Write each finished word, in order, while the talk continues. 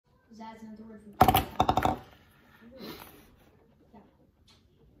Zad's another word for pizza. Yeah.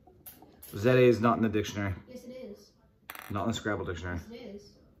 ZA is not in the dictionary. Yes, it is. Not in the Scrabble dictionary. Yes, it is.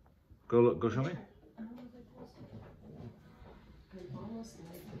 Go look, go show me.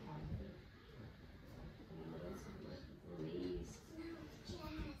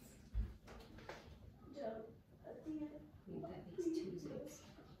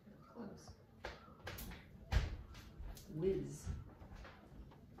 Whiz.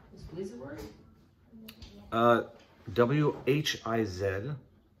 Is whiz a word? WHIZ.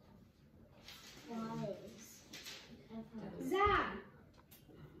 Zad.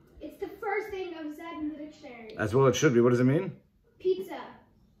 It's the first thing of Zad in the dictionary. That's what it should be. What does it mean? Pizza.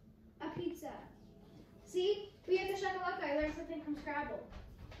 A pizza. See? We have to shakalaka. I learned something from Scrabble.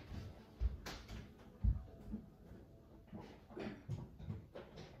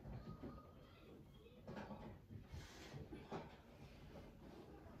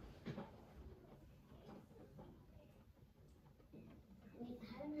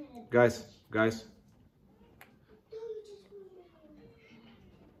 Guys.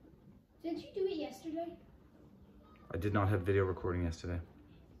 Didn't you do it yesterday? I did not have video recording yesterday.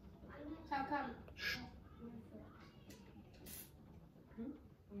 How come?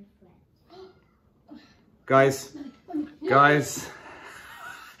 Guys.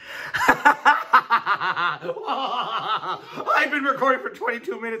 I've been recording for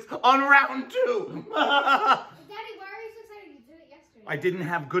 22 minutes on round 2. Daddy, why are you so excited? You did it yesterday. I didn't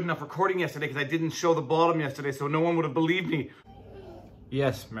have good enough recording yesterday because I didn't show the bottom yesterday, so no one would have believed me.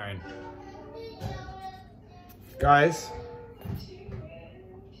 Yes, Marion. Guys.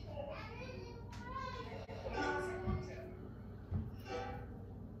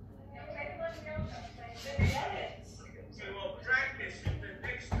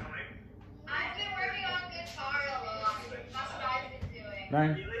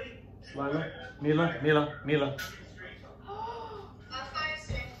 Nine, Lila, Mila.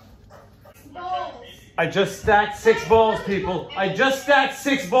 I just stacked 6 balls, people. I just stacked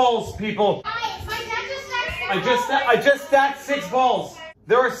 6 balls, people. I just stacked 6 balls.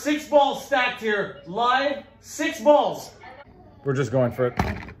 There are 6 balls stacked here, live, 6 balls. We're just going for it.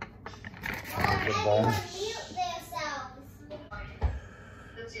 Good ball.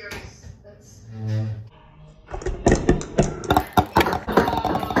 That's yours. That's...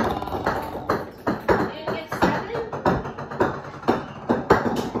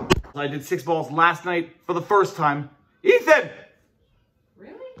 I did 6 balls last night for the first time. Ethan!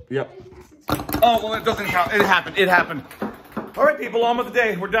 Really? Yep. Oh, well, it doesn't count. It happened. All right, people, on with the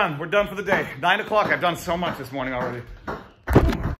day. We're done for the day. 9 o'clock. I've done so much this morning already.